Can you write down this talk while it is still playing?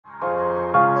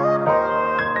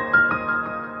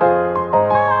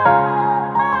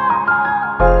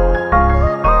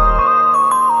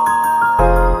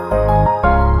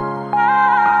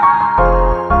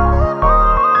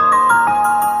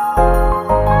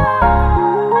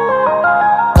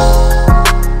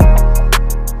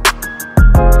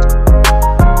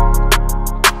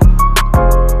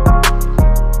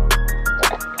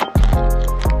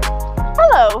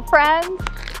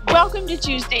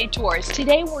Tuesday Tours.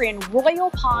 Today we're in Royal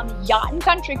Palm Yacht and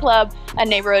Country Club, a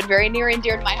neighborhood very near and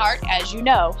dear to my heart, as you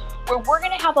know, where we're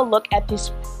going to have a look at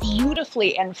this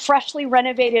beautifully and freshly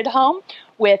renovated home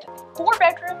with 4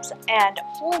 bedrooms and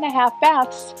 4.5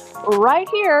 baths right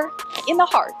here in the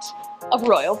heart of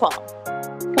Royal Palm.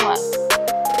 Come on.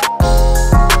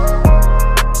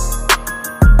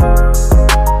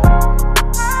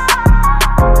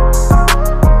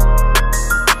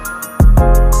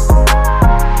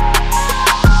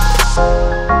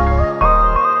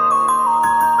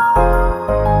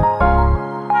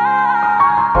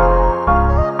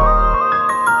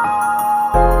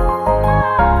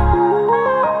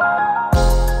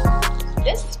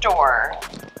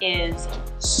 Is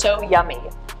so yummy.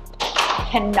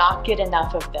 Cannot get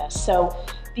enough of this. So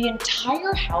the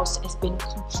entire house has been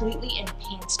completely and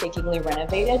painstakingly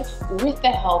renovated with the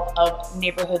help of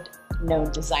neighborhood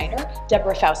known designer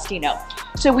Deborah Faustino.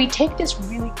 So we take this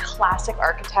really classic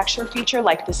architecture feature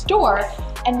like this door,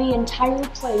 and the entire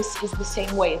place is the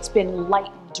same way. It's been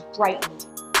lightened, brightened.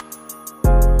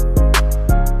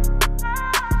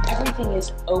 Everything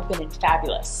is open and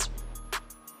fabulous.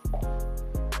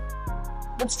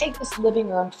 Let's take this living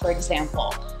room, for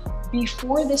example.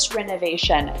 Before this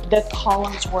renovation, the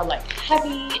columns were like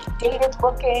heavy, dated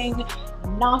looking,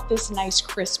 not this nice,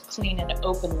 crisp, clean, and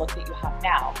open look that you have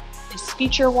now. This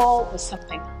feature wall was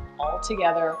something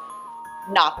altogether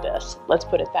not this. Let's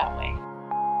put it that way.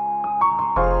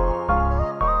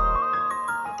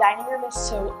 The dining room is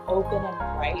so open and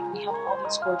bright. We have all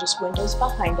these gorgeous windows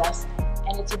behind us,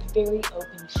 and it's a very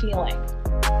open feeling.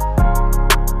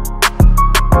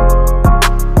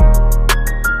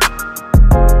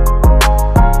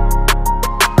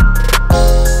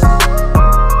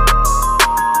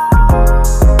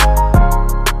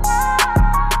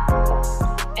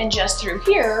 And just through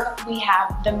here, we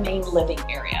have the main living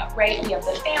area, right? We have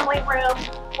the family room,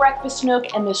 breakfast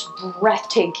nook, and this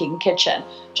breathtaking kitchen,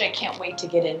 which I can't wait to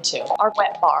get into. Our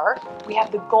wet bar, we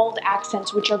have the gold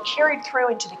accents, which are carried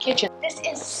through into the kitchen. This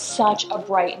is such a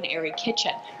bright and airy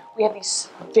kitchen. We have these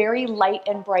very light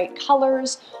and bright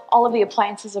colors, all of the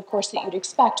appliances, of course, that you'd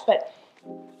expect, but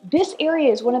this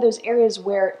area is one of those areas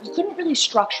where you couldn't really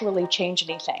structurally change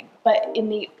anything. But in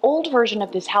the old version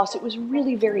of this house, it was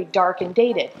really very dark and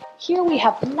dated. Here we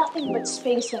have nothing but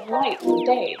space and light for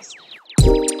days.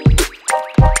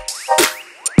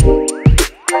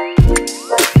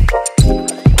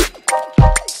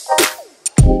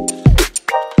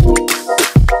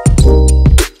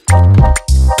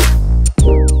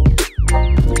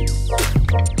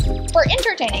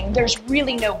 There's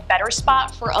really no better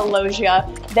spot for a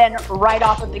loggia than right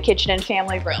off of the kitchen and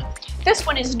family room. This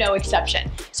one is no exception.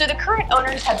 So the current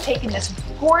owners have taken this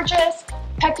gorgeous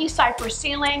Pecky cypress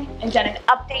ceiling and done an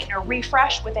update and a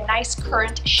refresh with a nice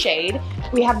current shade.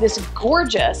 We have this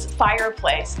gorgeous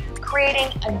fireplace,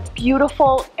 creating a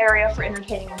beautiful area for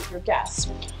entertaining with your guests.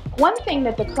 One thing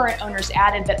that the current owners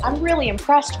added that I'm really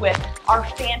impressed with are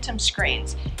phantom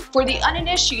screens. For the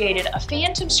uninitiated, a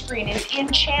phantom screen is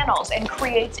in channels and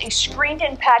creates a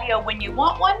screened-in patio when you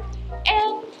want one,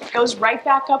 and goes right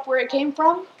back up where it came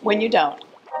from when you don't.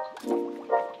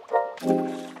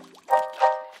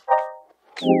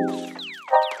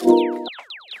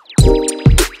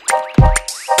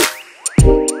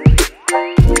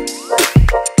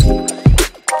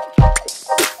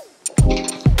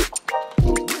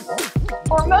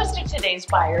 For most of today's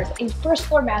buyers, a first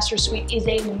floor master suite is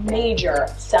a major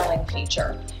selling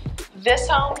feature. This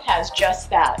home has just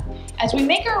that. As we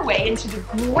make our way into the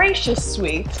gracious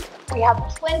suite, we have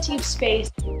plenty of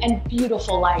space and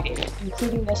beautiful lighting,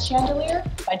 including this chandelier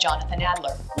by Jonathan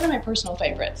Adler, one of my personal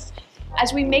favorites.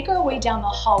 As we make our way down the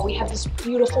hall, we have this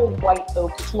beautiful white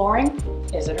oak flooring,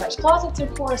 his and hers closets,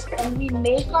 of course, and we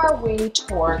make our way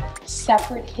toward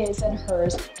separate his and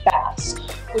hers baths,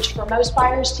 which for most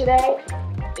buyers today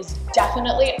is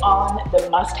definitely on the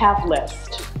must-have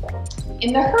list.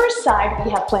 In the hers side,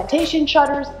 we have plantation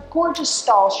shutters, gorgeous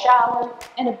stall shower,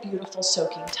 and a beautiful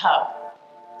soaking tub.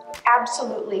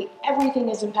 Absolutely everything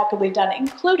is impeccably done,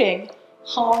 including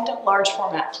honed large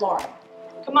format flooring.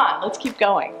 Come on, let's keep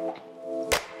going.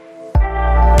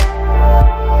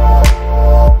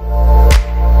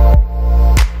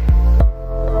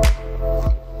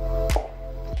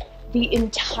 The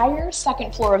entire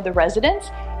second floor of the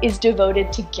residence is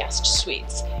devoted to guest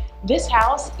suites. This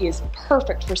house is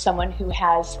perfect for someone who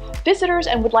has visitors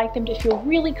and would like them to feel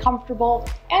really comfortable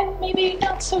and maybe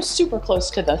not so super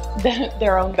close to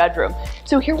their own bedroom.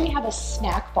 So here we have a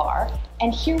snack bar,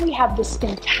 and here we have this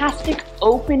fantastic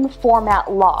open format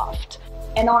loft.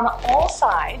 And on all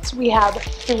sides, we have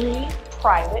 3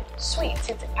 private suites.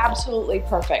 It's absolutely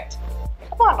perfect.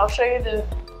 Come on, I'll show you the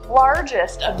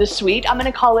largest of the suite. I'm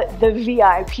gonna call it the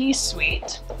VIP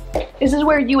suite. This is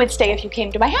where you would stay if you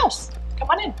came to my house. Come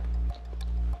on in.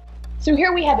 So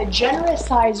here we have a generous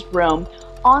sized room,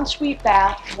 ensuite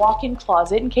bath, walk-in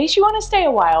closet in case you want to stay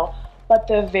a while, but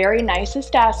the very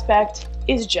nicest aspect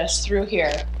is just through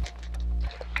here.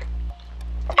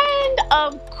 And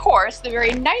of course, the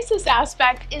very nicest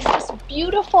aspect is this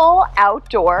beautiful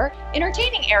outdoor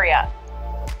entertaining area.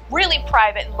 Really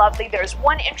private and lovely. There's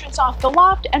one entrance off the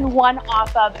loft and one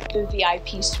off of the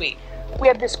VIP suite. We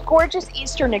have this gorgeous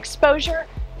eastern exposure.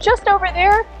 Just over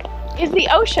there is the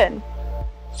ocean.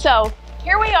 So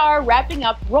here we are wrapping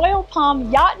up Royal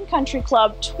Palm Yacht and Country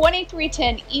Club,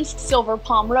 2310 East Silver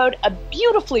Palm Road, a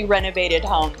beautifully renovated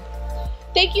home.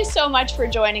 Thank you so much for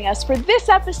joining us for this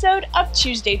episode of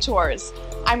Tuesday Tours.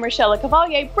 I'm Rochelle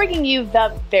LeCavalier, bringing you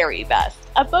the very best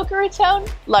of Boca Raton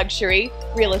luxury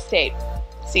real estate.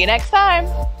 See you next time.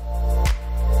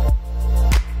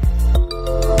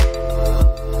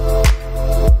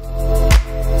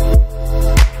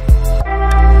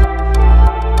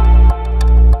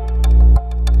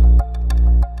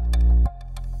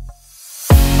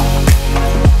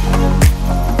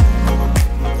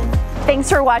 Thanks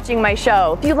for watching my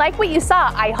show. If you like what you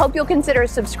saw, I hope you'll consider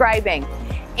subscribing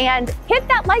and hit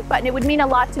that like button. It would mean a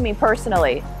lot to me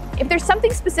personally. If there's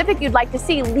something specific you'd like to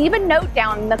see, leave a note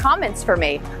down in the comments for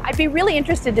me. I'd be really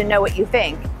interested to know what you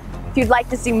think. If you'd like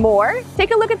to see more,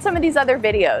 take a look at some of these other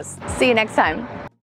videos. See you next time.